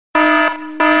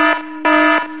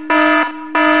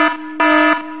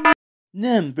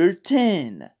Number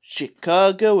 10.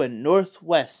 Chicago and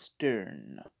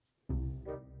Northwestern.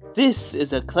 This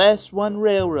is a Class 1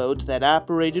 railroad that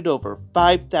operated over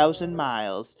 5,000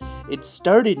 miles. It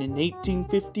started in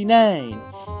 1859.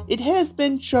 It has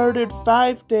been chartered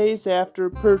 5 days after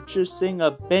purchasing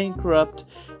a bankrupt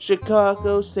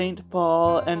Chicago, St.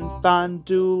 Paul, and Fond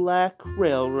du Lac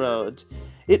Railroad.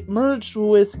 It merged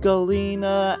with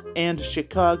Galena and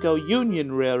Chicago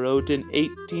Union Railroad in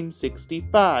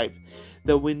 1865.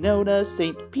 The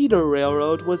Winona-St. Peter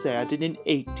Railroad was added in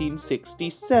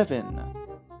 1867.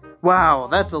 Wow,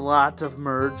 that's a lot of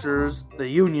mergers. The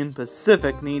Union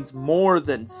Pacific needs more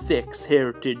than 6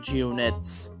 heritage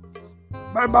units.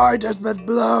 My mind has been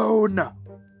blown!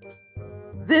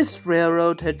 This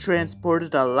railroad had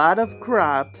transported a lot of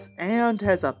crops and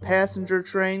has a passenger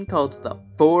train called the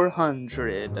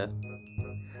 400.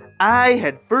 I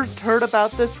had first heard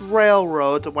about this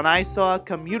railroad when I saw a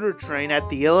commuter train at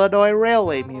the Illinois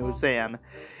Railway Museum.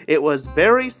 It was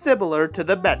very similar to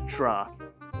the Metra.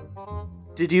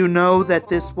 Did you know that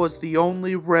this was the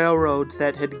only railroad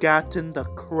that had gotten the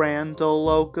Crandall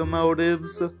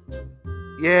locomotives?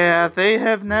 Yeah, they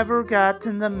have never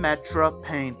gotten the Metra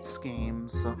paint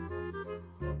schemes.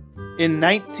 In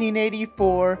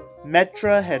 1984,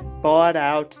 Metra had bought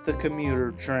out the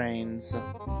commuter trains.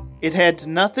 It had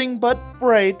nothing but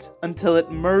freight until it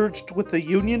merged with the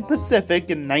Union Pacific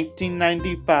in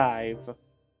 1995.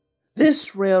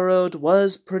 This railroad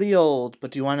was pretty old,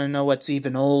 but do you want to know what's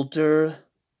even older?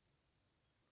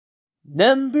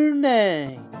 Number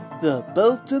 9. The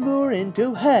Baltimore and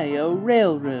Ohio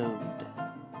Railroad.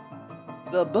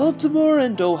 The Baltimore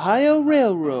and Ohio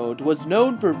Railroad was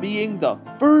known for being the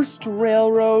first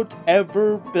railroad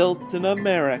ever built in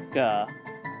America.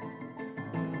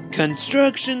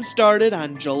 Construction started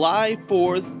on July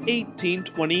 4th,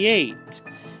 1828.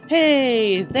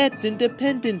 Hey, that's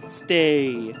Independence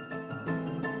Day!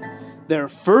 Their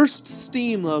first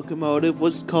steam locomotive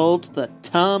was called the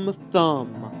Tom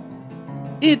Thumb.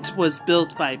 It was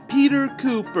built by Peter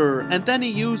Cooper, and then he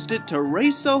used it to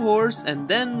race a horse and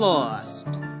then lost.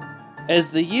 As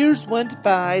the years went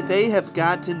by, they have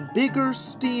gotten bigger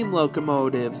steam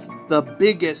locomotives. The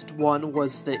biggest one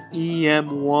was the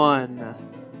EM1.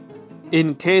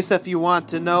 In case if you want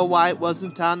to know why it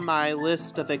wasn't on my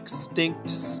list of extinct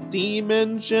steam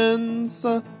engines,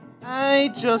 I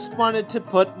just wanted to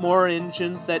put more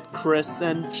engines that Chris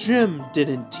and Jim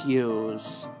didn't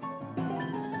use.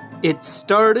 It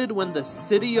started when the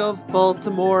city of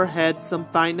Baltimore had some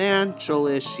financial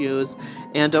issues,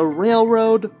 and a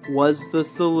railroad was the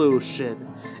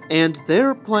solution. And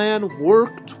their plan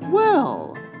worked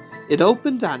well. It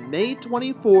opened on May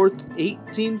 24th,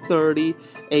 1830.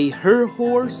 A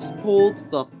horse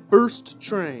pulled the first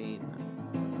train.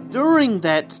 During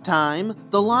that time,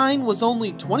 the line was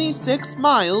only 26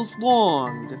 miles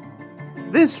long.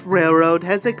 This railroad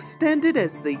has extended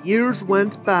as the years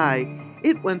went by.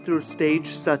 It went through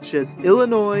states such as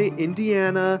Illinois,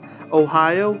 Indiana,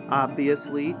 Ohio,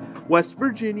 obviously, West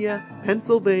Virginia,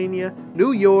 Pennsylvania,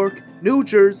 New York, New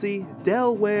Jersey,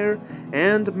 Delaware,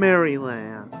 and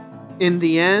Maryland. In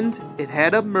the end, it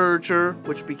had a merger,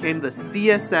 which became the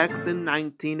CSX in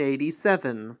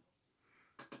 1987.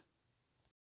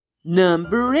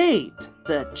 Number 8.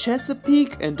 The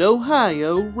Chesapeake and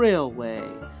Ohio Railway.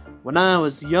 When I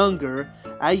was younger,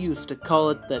 I used to call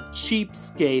it the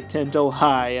Cheapskate and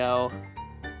Ohio.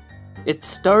 It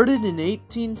started in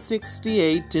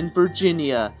 1868 in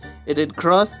Virginia. It had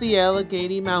crossed the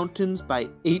Allegheny Mountains by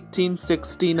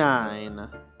 1869.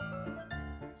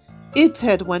 It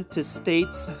had went to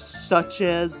states such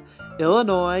as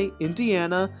Illinois,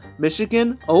 Indiana,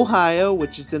 Michigan, Ohio,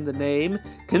 which is in the name,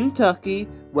 Kentucky,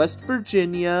 West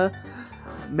Virginia,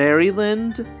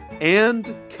 Maryland,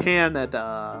 and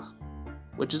Canada,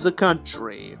 which is a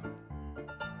country.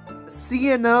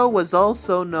 C&O was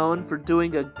also known for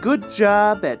doing a good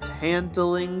job at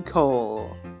handling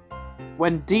coal.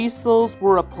 When diesels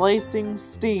were replacing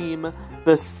steam,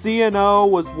 the C&O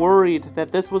was worried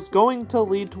that this was going to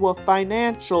lead to a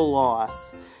financial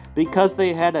loss because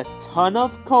they had a ton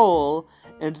of coal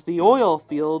and the oil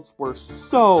fields were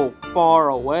so far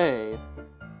away.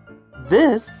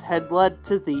 This had led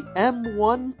to the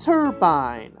M1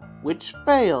 turbine, which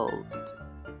failed.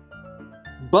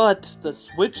 But the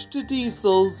switch to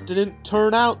diesels didn't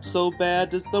turn out so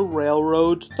bad as the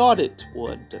railroad thought it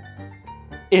would.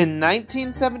 In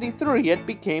 1973, it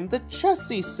became the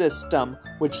chassis system,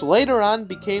 which later on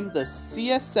became the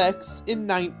CSX in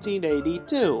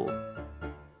 1982.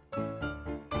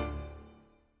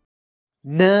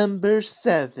 Number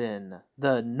 7.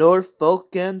 The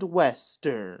Norfolk and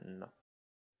Western.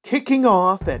 Kicking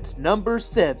off at number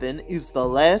 7 is the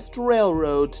last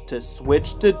railroad to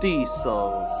switch to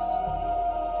diesels.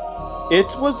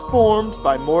 It was formed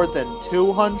by more than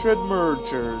 200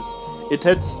 mergers. It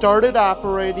had started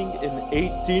operating in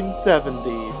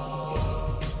 1870.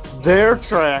 Their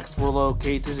tracks were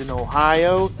located in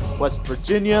Ohio, West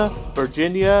Virginia,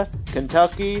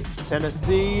 Kentucky,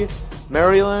 Tennessee,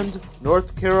 Maryland,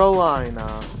 North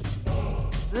Carolina.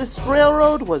 This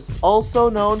railroad was also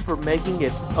known for making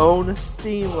its own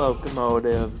steam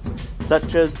locomotives,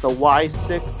 such as the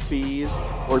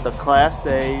Y6Bs or the Class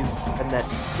A's and that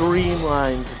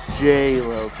streamlined J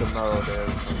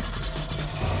locomotive.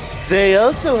 They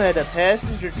also had a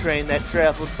passenger train that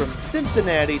traveled from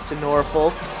Cincinnati to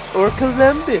Norfolk or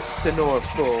Columbus to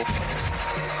Norfolk.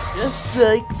 Just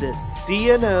like the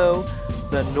C&O,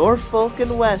 the Norfolk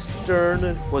and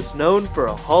Western was known for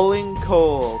hauling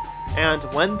coal, and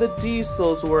when the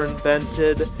diesels were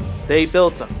invented, they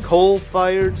built a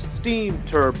coal-fired steam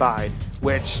turbine,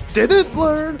 which didn't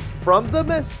learn from the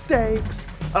mistakes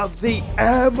of the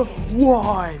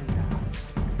M1.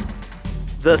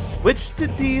 The switch to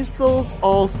diesels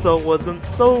also wasn't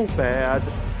so bad,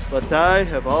 but I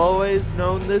have always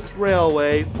known this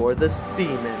railway for the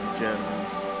steam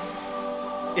engines.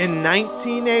 In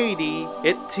 1980,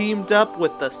 it teamed up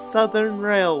with the Southern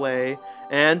Railway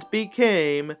and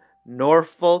became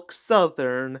Norfolk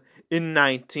Southern in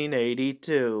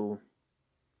 1982.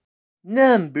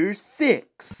 Number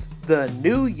 6, the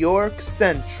New York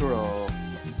Central.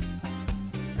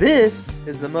 This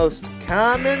is the most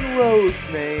common road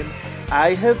name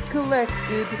I have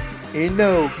collected in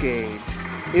O-Gauge.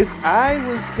 If I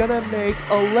was gonna make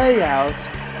a layout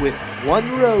with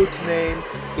one road name,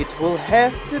 it will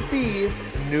have to be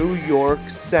New York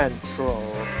Central.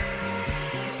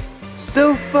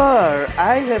 So far,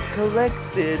 I have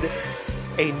collected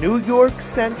a New York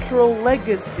Central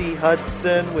Legacy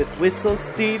Hudson with whistle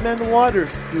steam and water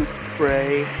scoop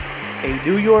spray, a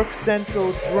New York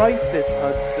Central Dreyfuss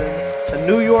Hudson, a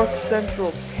New York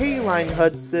Central K-Line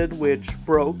Hudson which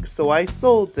broke so I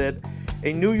sold it,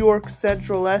 a New York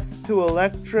Central S2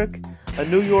 Electric, a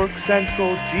New York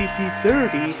Central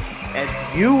GP30,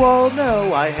 and you all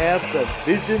know I have the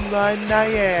Vision Line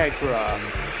Niagara.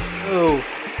 Oh,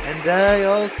 and I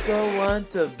also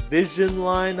want a Vision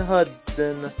Line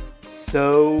Hudson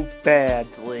so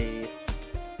badly.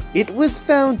 It was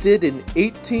founded in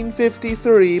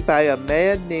 1853 by a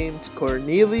man named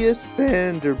Cornelius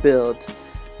Vanderbilt.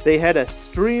 They had a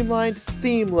streamlined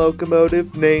steam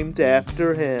locomotive named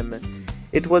after him.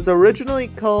 It was originally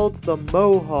called the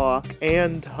Mohawk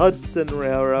and Hudson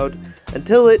Railroad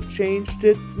until it changed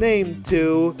its name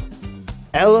to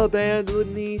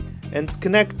Allegheny and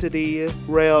Schenectady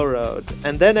Railroad,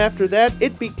 and then after that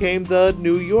it became the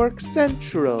New York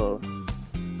Central.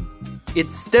 It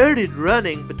started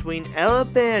running between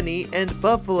Allegheny and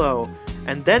Buffalo,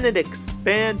 and then it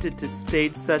expanded to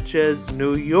states such as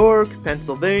New York,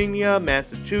 Pennsylvania,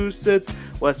 Massachusetts,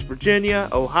 West Virginia,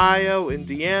 Ohio,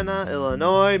 Indiana,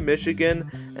 Illinois, Michigan,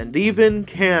 and even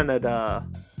Canada.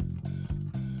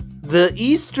 The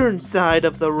eastern side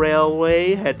of the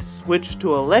railway had switched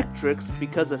to electrics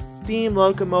because a steam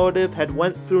locomotive had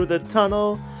went through the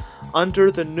tunnel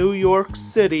under the New York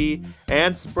City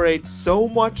and sprayed so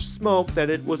much smoke that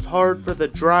it was hard for the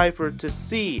driver to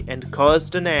see and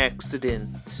caused an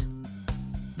accident.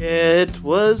 It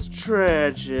was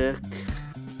tragic.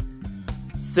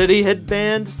 City had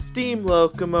banned steam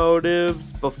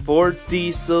locomotives before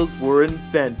diesels were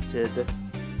invented.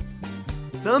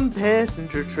 Some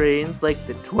passenger trains, like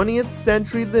the 20th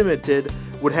Century Limited,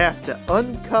 would have to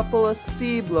uncouple a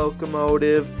steam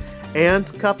locomotive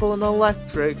and couple an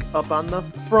electric up on the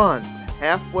front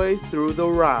halfway through the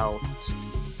route.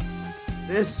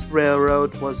 This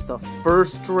railroad was the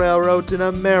first railroad in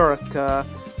America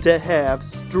to have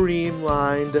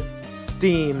streamlined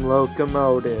steam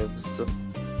locomotives.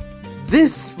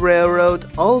 This railroad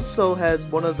also has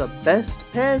one of the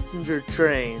best passenger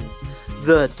trains,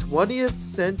 the 20th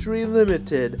Century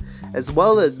Limited, as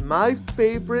well as my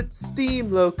favorite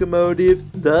steam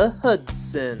locomotive, the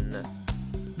Hudson.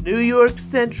 New York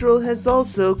Central has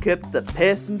also kept the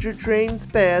passenger trains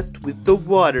fast with the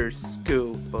water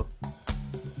scoop.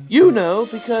 You know,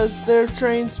 because their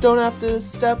trains don't have to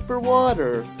stop for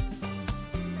water.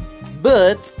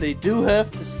 But they do have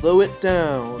to slow it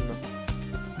down.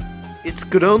 It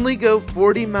could only go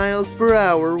 40 miles per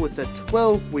hour with a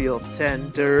 12-wheel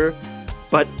tender,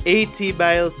 but 80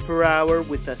 miles per hour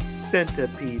with a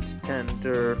centipede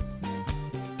tender.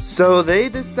 So they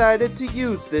decided to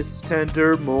use this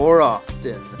tender more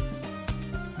often.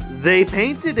 They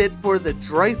painted it for the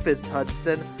Dreyfuss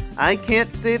Hudson I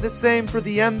can't say the same for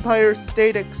the Empire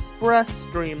State Express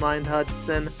Streamlined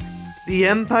Hudson. The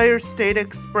Empire State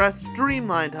Express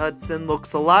Streamlined Hudson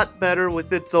looks a lot better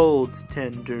with its old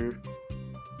tender.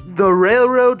 The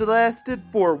railroad lasted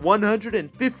for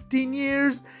 115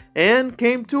 years and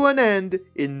came to an end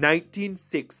in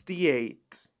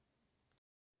 1968.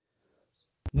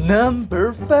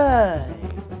 Number 5.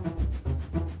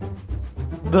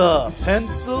 The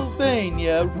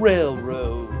Pennsylvania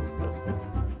Railroad.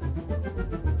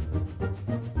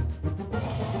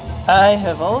 I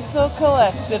have also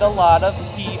collected a lot of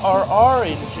PRR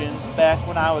engines back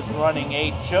when I was running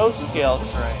HO scale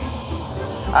trains.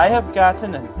 I have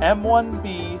gotten an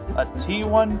M1B, a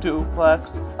T1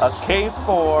 duplex, a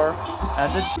K4,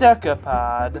 and a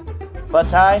decapod,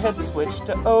 but I had switched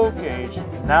to O gauge.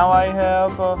 Now I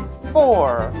have a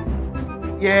 4.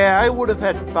 Yeah, I would have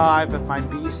had 5 if my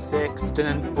B6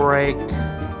 didn't break.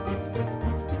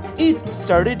 It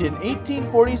started in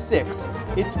 1846.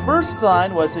 Its first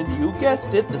line was in, you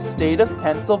guessed it, the state of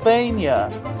Pennsylvania.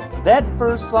 That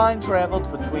first line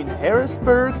traveled between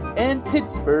Harrisburg and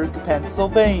Pittsburgh,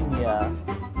 Pennsylvania.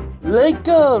 Like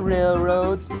all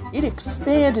railroads, it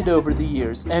expanded over the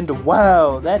years, and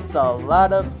wow, that's a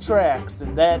lot of tracks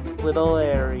in that little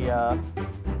area.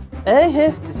 I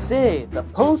have to say, the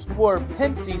post-war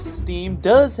Pennsy steam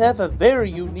does have a very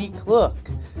unique look.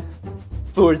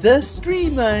 For the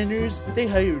streamliners, they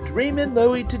hired Raymond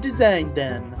Loewy to design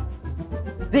them.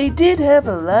 They did have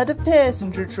a lot of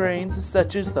passenger trains,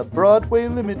 such as the Broadway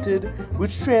Limited,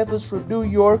 which travels from New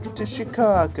York to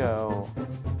Chicago.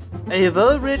 I have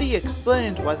already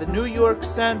explained why the New York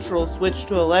Central switched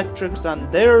to electrics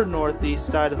on their northeast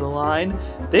side of the line.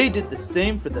 They did the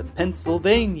same for the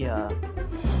Pennsylvania.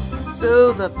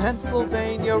 So the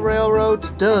Pennsylvania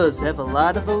Railroad does have a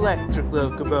lot of electric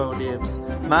locomotives.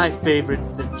 My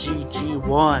favorite's the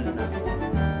GG1.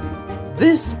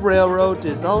 This railroad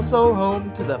is also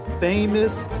home to the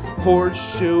famous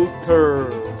Horseshoe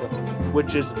Curve,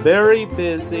 which is very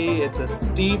busy. It's a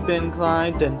steep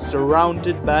incline and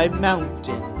surrounded by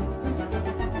mountains.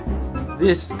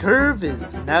 This curve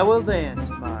is now a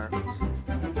landmark.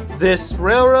 This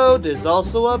railroad is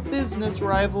also a business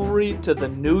rivalry to the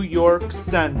New York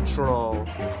Central.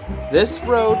 This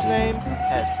road name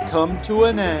has come to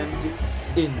an end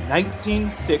in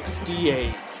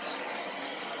 1968.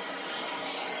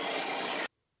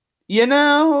 You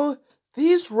know,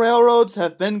 these railroads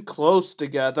have been close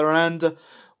together, and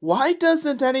why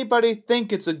doesn't anybody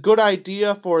think it's a good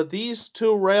idea for these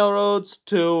two railroads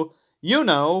to, you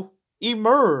know,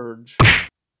 emerge?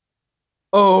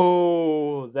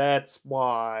 Oh, that's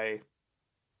why.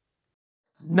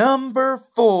 Number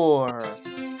 4.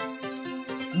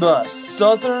 The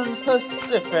Southern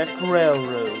Pacific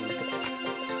Railroad.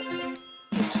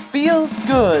 It feels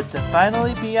good to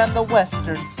finally be on the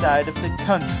western side of the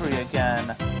country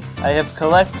again. I have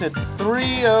collected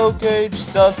 3 O-gauge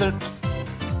Southern...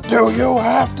 Do you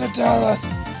have to tell us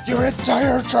your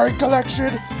entire train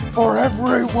collection for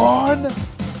everyone?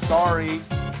 Sorry.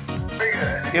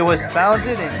 It was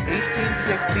founded in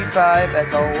 1865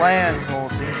 as a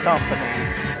land-holding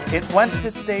company. It went to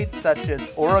states such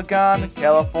as Oregon,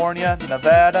 California,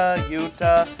 Nevada,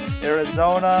 Utah,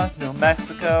 Arizona, New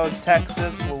Mexico,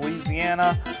 Texas,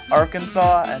 Louisiana,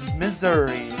 Arkansas, and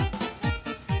Missouri.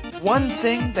 One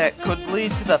thing that could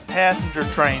lead to the passenger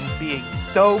trains being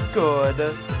so good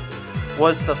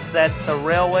was that the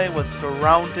railway was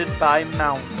surrounded by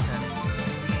mountains.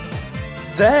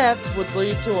 That would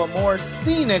lead to a more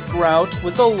scenic route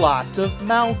with a lot of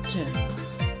mountains.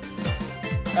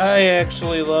 I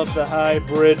actually love the high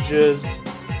bridges.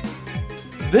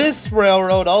 This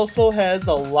railroad also has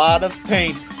a lot of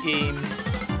paint schemes,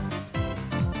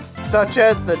 such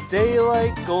as the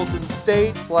Daylight, Golden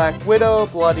State, Black Widow,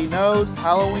 Bloody Nose,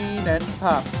 Halloween, and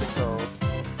Popsicle.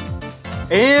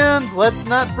 And let's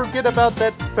not forget about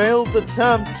that failed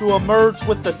attempt to emerge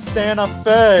with the Santa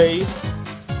Fe.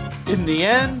 In the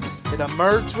end, it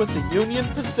emerged with the Union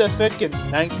Pacific in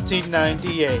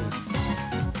 1998.